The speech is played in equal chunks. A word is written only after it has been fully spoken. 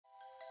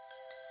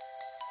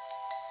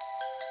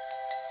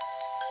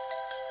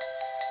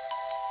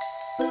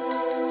Hey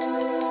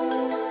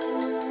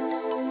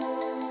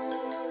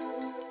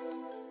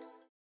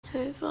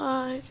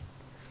vlog,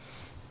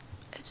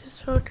 I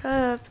just woke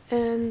up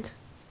and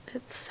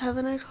it's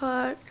 7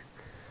 o'clock.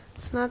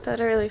 It's not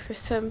that early for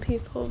some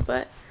people,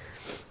 but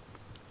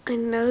my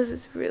nose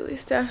is really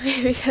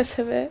stuffy because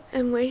of it.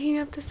 I'm waking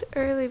up this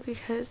early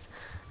because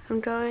I'm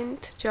going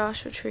to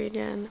Joshua Tree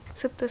again.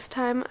 Except this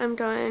time I'm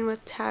going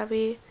with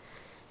Tabby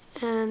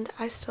and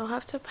I still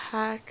have to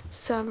pack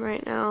some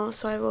right now,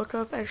 so I woke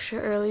up extra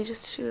early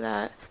just to do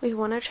that. We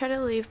want to try to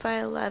leave by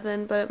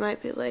 11, but it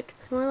might be like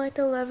more like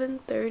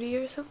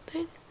 11:30 or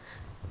something.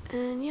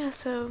 And yeah,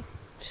 so I'm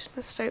just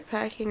gonna start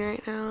packing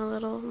right now a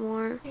little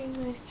more. Here's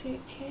my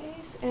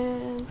suitcase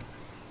and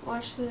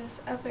watch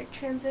this epic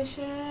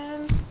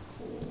transition.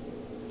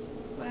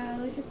 Wow,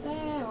 look at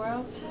that, we're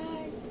all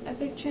packed.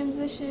 Epic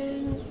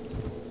transition.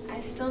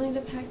 I still need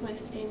to pack my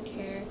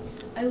skincare.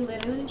 I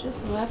literally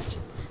just left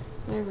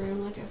my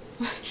room like a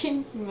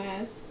fucking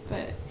mess,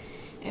 but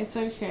it's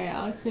okay.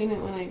 I'll clean it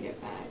when I get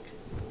back.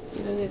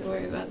 You don't need to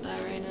worry about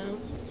that right now.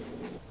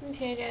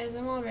 Okay guys,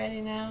 I'm all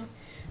ready now.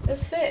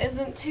 This fit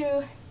isn't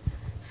too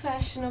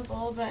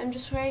fashionable, but I'm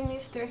just wearing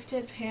these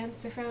thrifted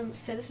pants. They're from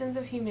Citizens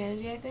of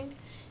Humanity, I think.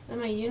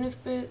 And then my Unif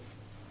boots,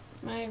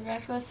 my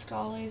Reckless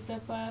Scholarly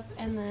zip up,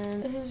 and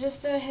then this is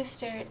just a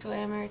Hysteric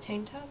Glamour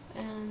tank top,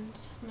 and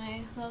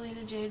my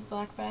Lolita Jade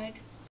black bag.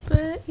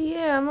 But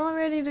yeah, I'm all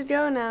ready to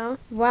go now.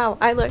 Wow,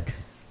 I look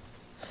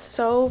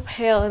so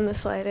pale in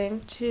this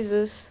lighting.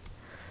 Jesus.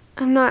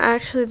 I'm not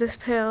actually this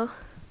pale.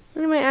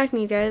 Look at my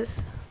acne,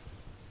 guys.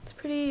 It's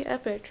pretty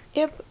epic.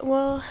 Yep,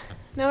 well,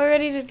 now we're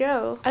ready to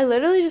go. I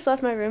literally just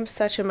left my room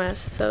such a mess,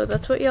 so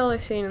that's what y'all are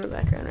seeing in the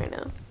background right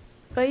now.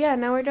 But yeah,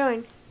 now we're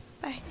going.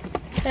 Bye.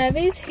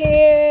 Tabby's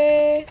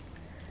here.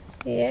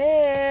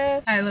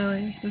 Yeah. Hi,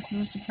 Lily. This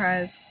is a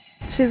surprise.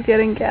 She's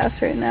getting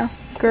gas right now.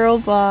 Girl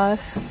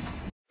boss.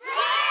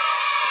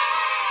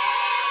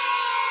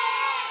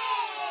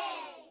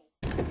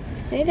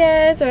 Hey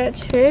guys, we're at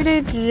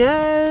Trader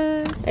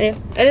Joe's. I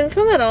didn't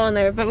film it all in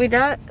there, but we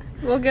got...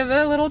 We'll give it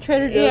a little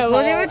Trader Joe's Yeah,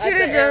 we'll haul give a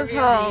Trader Joe's Airbnb.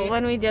 haul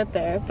when we get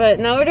there. But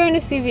now we're going to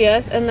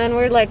CVS, and then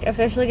we're like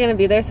officially going to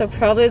be there, so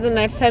probably the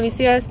next time you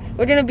see us,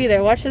 we're going to be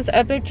there. Watch this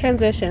epic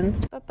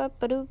transition.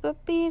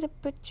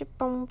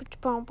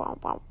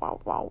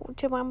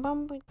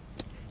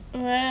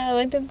 Wow,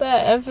 look at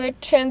that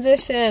epic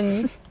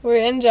transition. We're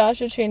in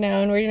Joshua Tree now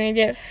and we're gonna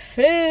get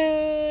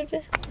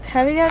food.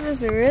 Tabby got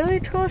this really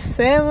cool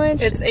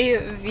sandwich. It's a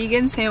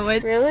vegan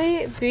sandwich.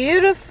 Really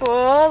beautiful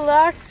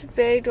lox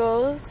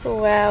bagels.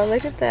 Wow,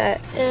 look at that.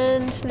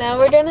 And now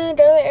we're gonna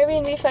go to the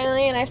Airbnb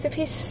finally, and I have to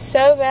pee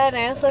so bad,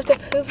 and I also have to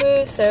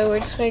poo-poo, so we're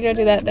just gonna go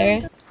do that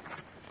there.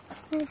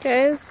 Hey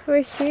guys,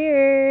 we're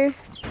here.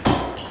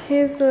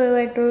 Here's the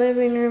like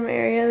living room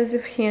area. There's a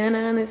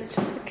piano and it's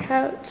just a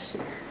couch.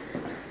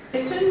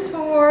 Kitchen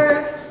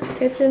tour.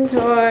 Kitchen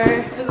tour.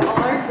 There's all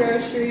our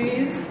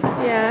groceries.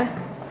 Yeah.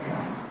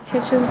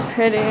 Kitchen's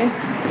pretty.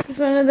 This is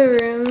one of the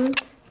rooms.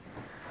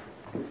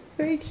 It's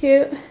very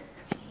cute.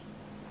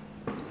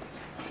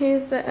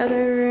 Here's the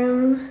other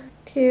room.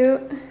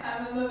 Cute.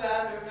 I'm in the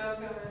bathroom. Don't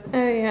come in.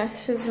 Oh yeah,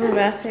 she's in the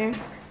bathroom.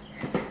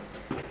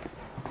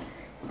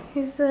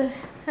 Here's the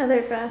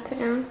other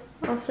bathroom.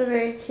 Also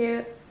very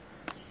cute.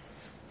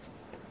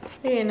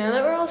 Okay, now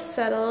that we're all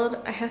settled,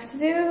 I have to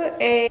do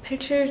a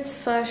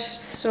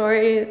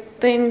picture/story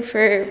thing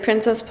for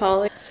Princess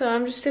Polly. So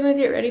I'm just gonna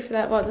get ready for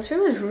that. Wow, this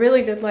room has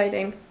really good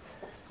lighting.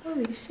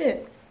 Holy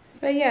shit.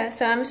 But yeah,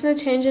 so I'm just gonna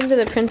change into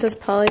the Princess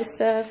Polly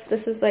stuff.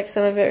 This is like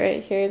some of it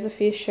right here. There's a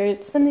few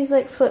shirts. And these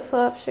like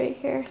flip-flops right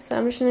here. So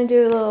I'm just gonna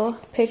do a little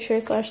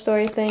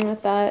picture/story thing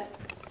with that.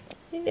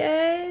 Hey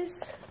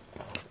guys.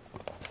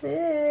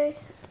 Hey.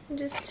 I'm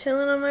just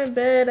chilling on my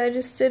bed. I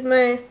just did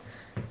my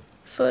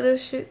photo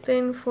shoot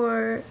thing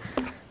for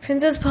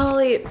Princess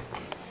Polly,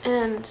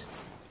 and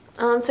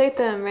I'll insert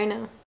them right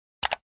now.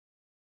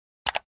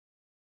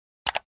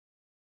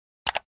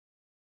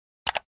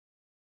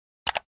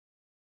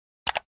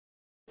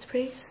 It's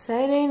pretty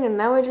exciting, and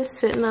now we're just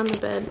sitting on the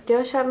bed.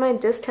 Dale shot my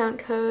discount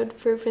code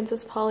for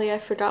Princess Polly. I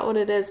forgot what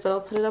it is, but I'll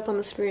put it up on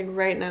the screen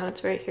right now.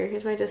 It's right here.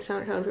 Here's my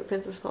discount code for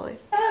Princess Polly.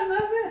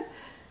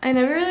 I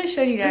never really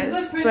showed you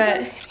guys,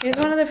 but here's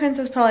one of the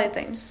Princess Polly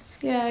things.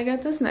 Yeah, I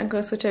got this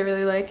necklace, which I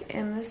really like,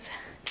 and this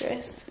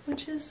dress,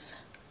 which is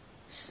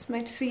just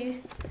might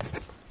see.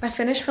 I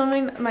finished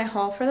filming my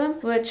haul for them,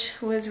 which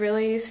was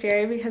really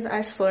scary because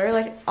I slur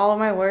like all of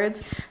my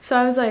words. So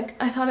I was like,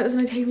 I thought it was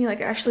gonna take me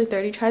like actually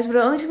 30 tries, but it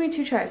only took me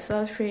 2 tries, so that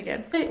was pretty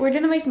good. We're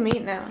gonna make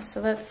meat now,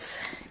 so that's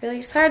really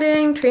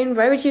exciting. Korean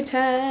barbecue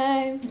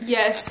time.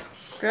 Yes.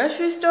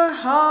 Grocery store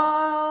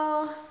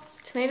haul.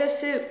 Tomato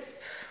soup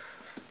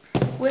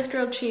with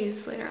grilled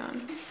cheese later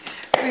on.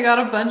 We got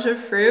a bunch of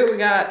fruit. We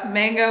got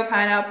mango,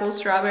 pineapple,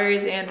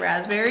 strawberries, and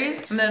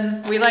raspberries. And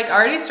then we like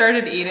already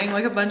started eating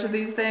like a bunch of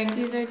these things.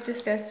 These are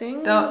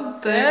disgusting.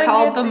 They're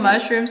called the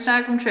mushroom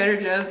snack from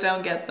Trader Joe's.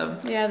 Don't get them.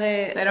 Yeah,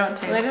 they don't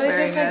taste literally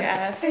very taste good. like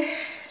ass.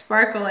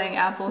 sparkling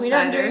apple We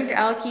cider. don't drink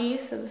alky,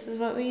 so this is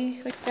what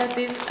we got.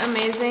 These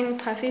amazing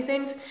puffy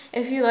things.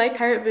 If you like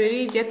Heart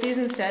Booty, get these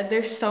instead.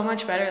 They're so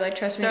much better. Like,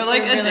 trust me. They're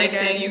like really addicting.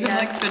 good. You can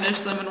like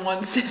finish them in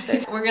one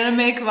sitting. We're gonna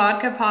make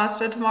vodka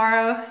pasta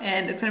tomorrow,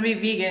 and it's gonna be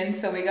vegan,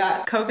 so we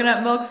got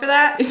coconut milk for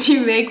that. If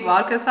you make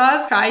vodka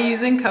sauce, try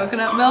using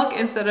coconut milk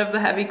instead of the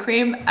heavy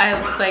cream. I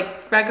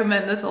like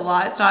recommend this a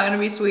lot. It's not gonna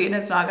be sweet and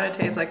it's not gonna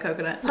taste like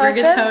coconut.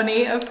 Pasta?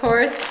 Rigatoni, of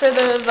course. For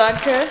the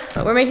vodka.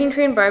 But we're making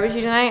Korean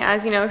barbecue tonight,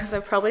 as you know, because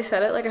I've probably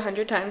said it like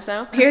 100 times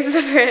now. Here's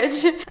the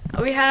fridge.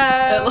 We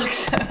have... It looks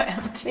so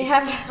empty. We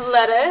have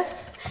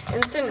lettuce,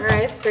 instant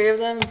rice, 3 of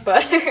them,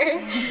 butter.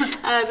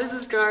 This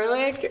is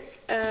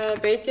garlic,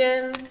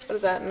 bacon, what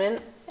is that,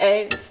 mint,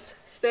 eggs,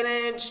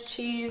 spinach,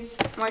 cheese,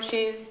 more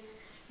cheese.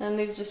 And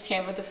these just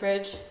came with the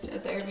fridge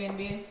at the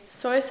Airbnb.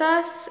 Soy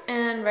sauce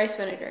and rice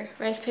vinegar.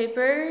 Rice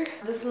paper.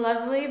 This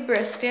lovely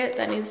brisket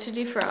that needs to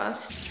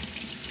defrost.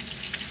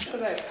 What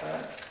did I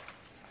put?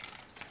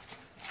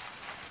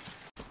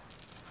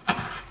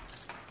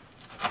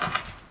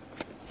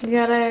 We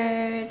got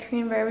our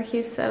Korean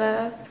barbecue set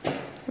up.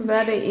 We're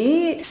about to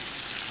eat.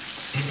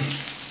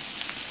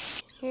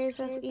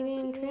 Here's us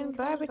eating Korean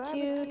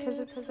barbecue because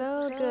it's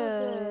so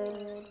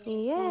good.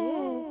 Yeah.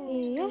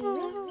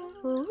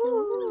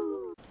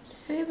 Woo-hoo.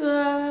 Hey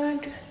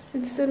vlog,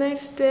 it's the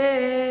next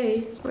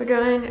day. We're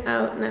going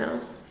out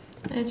now.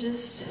 I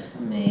just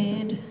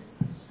made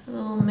a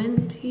little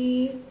mint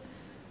tea.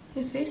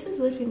 My face is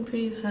looking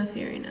pretty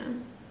puffy right now.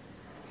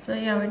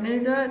 But yeah, we're gonna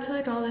go out to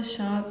like all the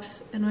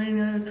shops and we're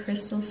gonna go to a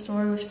crystal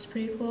store, which is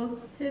pretty cool.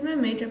 I did my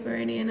makeup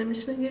already and I'm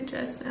just gonna get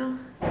dressed now.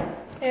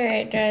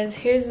 Alright guys,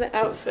 here's the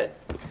outfit.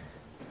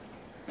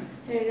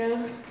 Here you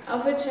go.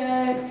 Outfit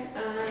check.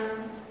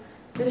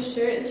 This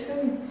shirt is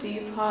from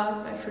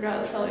Depop. I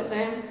forgot the seller's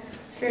name.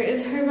 Skirt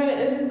is her by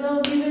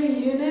Isabel. These are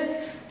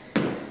Unif.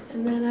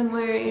 And then I'm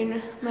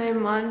wearing my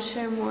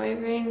Mancha Moy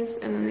rings,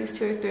 and then these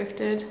 2 are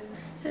thrifted.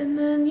 And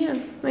then yeah,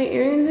 my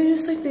earrings are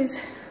just like these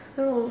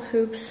little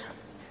hoops.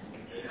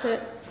 That's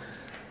it.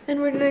 And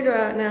we're gonna go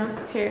out now.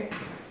 Here,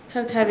 let's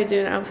have Tabby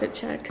do an outfit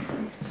check.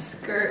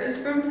 Skirt is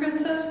from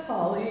Princess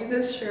Polly.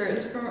 This shirt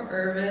is from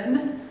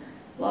Urban.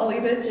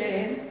 Lolita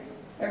Jade.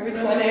 Every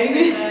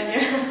wedding.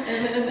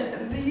 And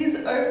then these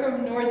are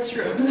from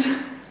Nordstrom's.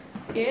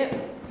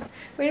 Yep.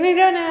 We're gonna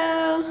go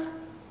now.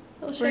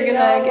 We're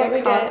gonna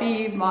get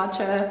coffee,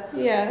 matcha.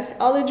 Yeah,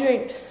 all the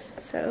drinks.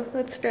 So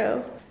let's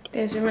go.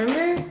 Guys,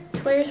 remember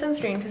to wear your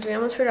sunscreen because we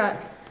almost forgot.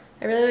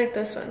 I really like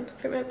this one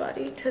for my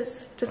body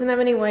because it doesn't have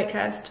any white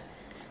cast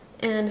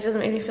and it doesn't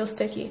make me feel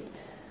sticky.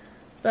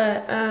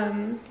 But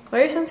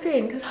wear your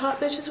sunscreen because hot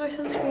bitches wear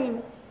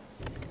sunscreen.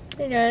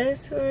 Hey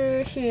guys,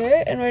 we're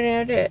here and we're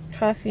gonna get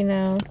coffee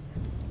now.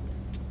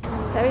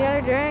 Have we got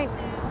our drink?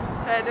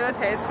 Should I do a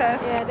taste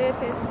test? Yeah, do a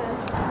taste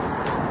test.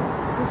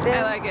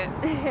 I like it.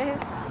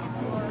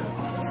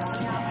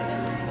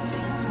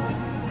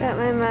 Got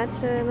my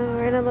matcha and then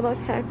we're in a little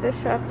cactus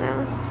shop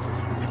now.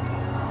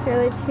 It's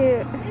really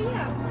cute.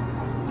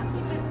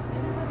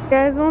 You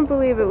guys won't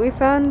believe it. We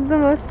found the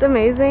most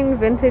amazing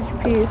vintage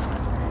piece.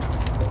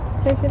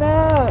 Check it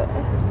out.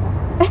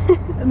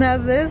 Now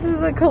this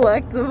is a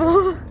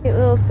collectible. Cute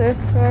little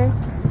thrift store.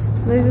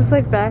 There's this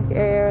like back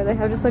area where they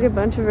have just like a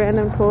bunch of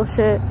random cool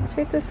shit.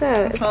 Check this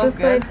out. It's smells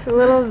this good. like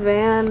little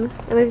van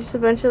and there's just a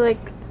bunch of like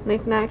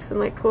knickknacks and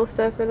like cool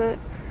stuff in it.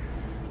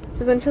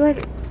 There's a bunch of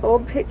like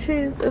old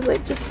pictures of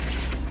like just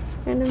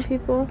random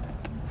people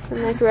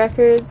and like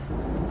records.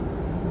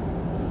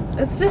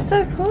 It's just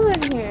so cool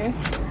in here.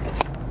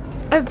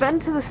 I've been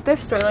to this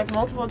thrift store like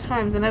multiple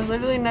times and I've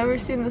literally never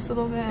seen this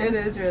little van. It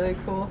is really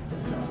cool.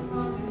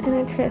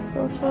 And a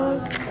crystal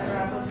shop.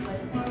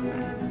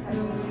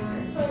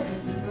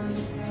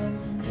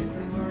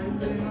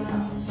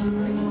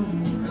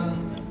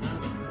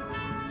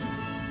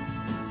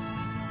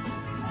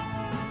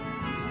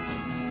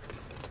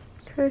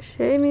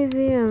 Crochet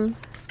museum.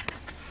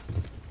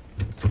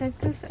 Check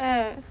this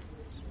out.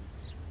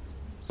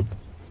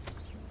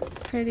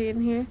 It's pretty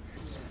in here.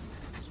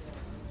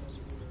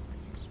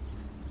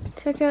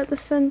 Check out the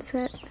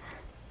sunset.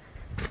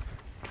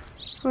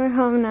 We're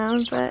home now,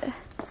 but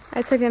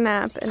I took a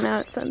nap and now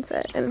it's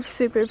sunset and it's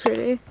super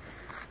pretty.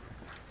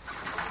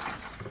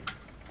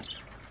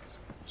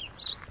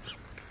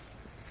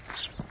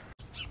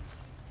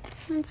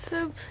 It's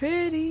so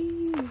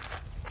pretty.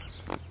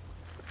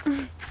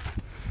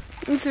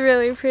 It's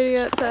really pretty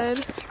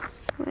outside.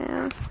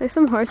 Yeah, there's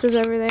some horses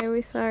over there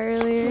we saw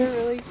earlier. They're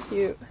really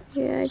cute.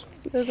 Yeah,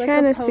 There's I like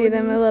kind a of see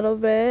them pony. a little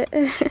bit.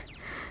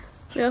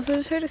 We also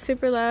just heard a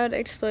super loud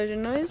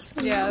explosion noise.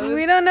 Yeah,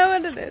 We don't know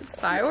what it is.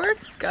 Firework?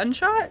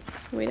 Gunshot?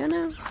 We don't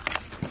know.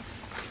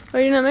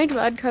 We're gonna make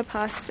vodka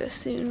pasta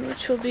soon,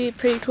 which will be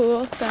pretty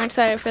cool. So I'm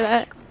excited for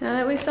that. Now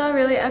that we saw a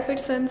really epic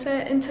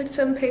sunset and took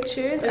some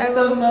pictures, It's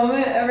the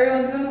moment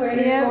everyone's been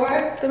waiting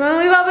for. the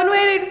moment we've all been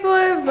waiting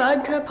for.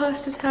 Vodka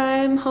pasta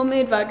time.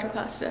 Homemade vodka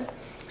pasta.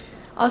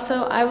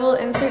 Also, I will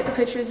insert the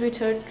pictures we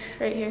took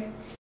right here.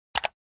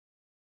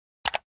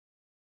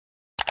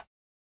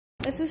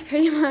 This is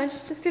pretty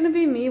much just gonna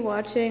be me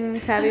watching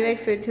Tabby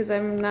make food because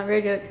I'm not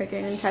very good at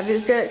cooking and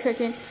Tabby's good at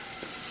cooking.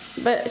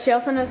 But she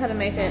also knows how to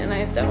make it and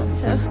I don't,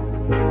 so.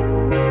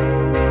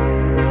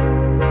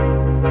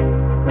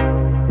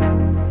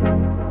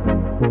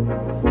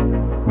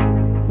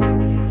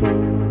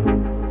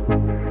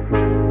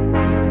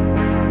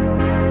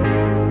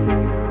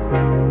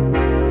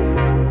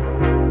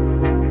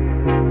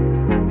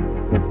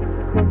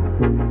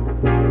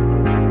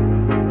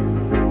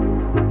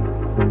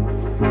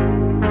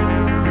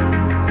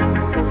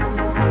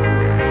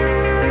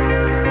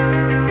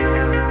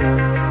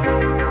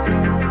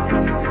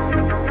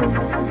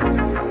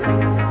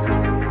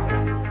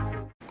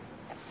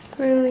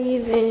 We're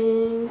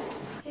leaving.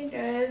 Hey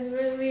guys,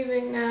 we're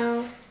leaving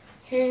now.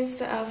 Here's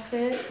the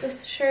outfit.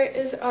 This shirt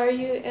is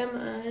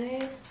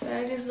RUMI.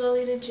 Bag is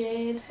Lolita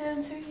Jade.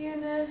 Pants are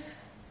Unif.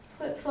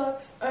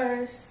 Flip-flops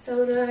are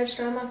Soda. I just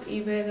got them off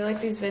eBay. They're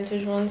like these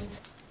vintage ones.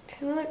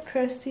 Kind of look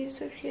crusty.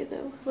 It's okay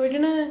though. We're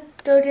gonna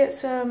go get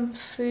some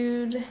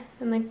food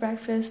and like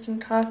breakfast and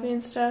coffee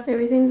and stuff.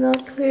 Everything's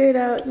all cleared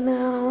out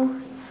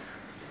now.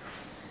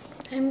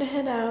 Time to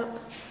head out.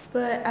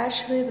 But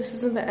actually, this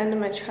isn't the end of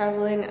my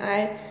traveling.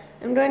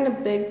 I'm going to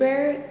Big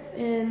Bear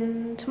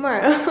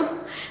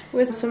tomorrow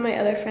with some of my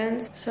other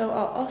friends. So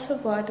I'll also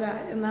vlog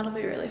that and that'll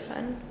be really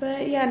fun.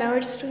 But yeah, now we're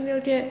just gonna go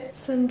get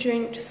some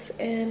drinks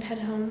and head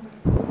home.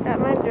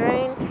 Got my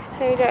drink,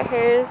 Harry got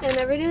hers. I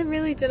never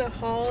really did a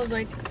haul of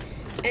like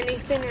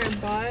anything I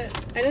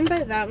bought. I didn't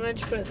buy that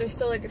much, but there's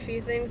still like a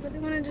few things that I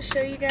wanted to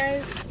show you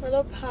guys.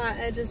 Little pot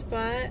I just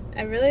bought.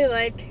 I really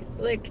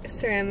like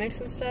ceramics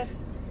and stuff.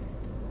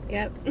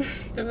 Yep.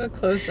 Give a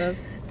close up.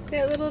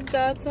 Got little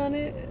dots on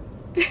it.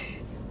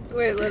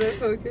 Wait, let it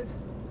focus.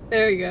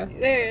 There we go.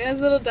 There, it has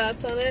little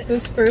dots on it.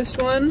 This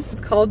first one,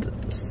 it's called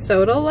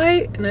Soda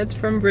Light, and it's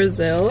from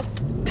Brazil.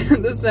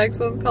 This next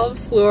one's called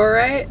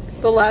Fluorite.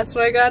 The last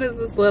one I got is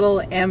this little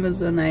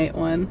Amazonite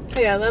one.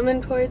 Oh yeah,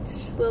 lemon quartz,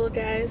 just little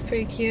guys,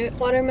 pretty cute.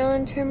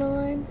 Watermelon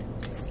tourmaline,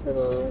 just a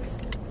little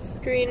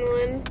green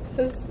one.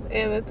 This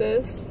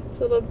amethyst, it's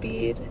a little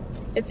bead.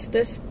 It's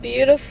this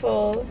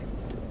beautiful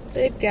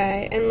big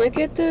guy, and look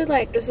at the,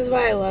 like, this is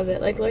why I love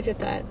it. Like, look at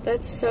that.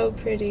 That's so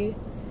pretty.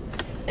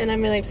 And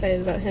I'm really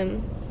excited about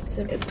him.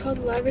 So it's called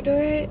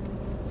Labradorite,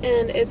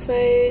 and it's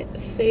my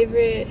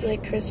favorite,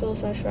 like, crystal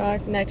 /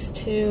 rock next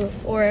to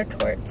Aura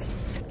Quartz.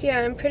 Yeah,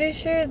 I'm pretty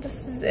sure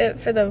this is it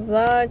for the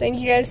vlog. Thank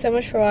you guys so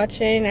much for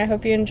watching. I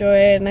hope you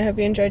enjoyed, and I hope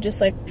you enjoyed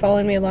just, like,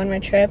 following me along my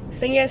trip.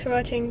 Thank you guys for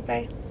watching.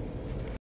 Bye.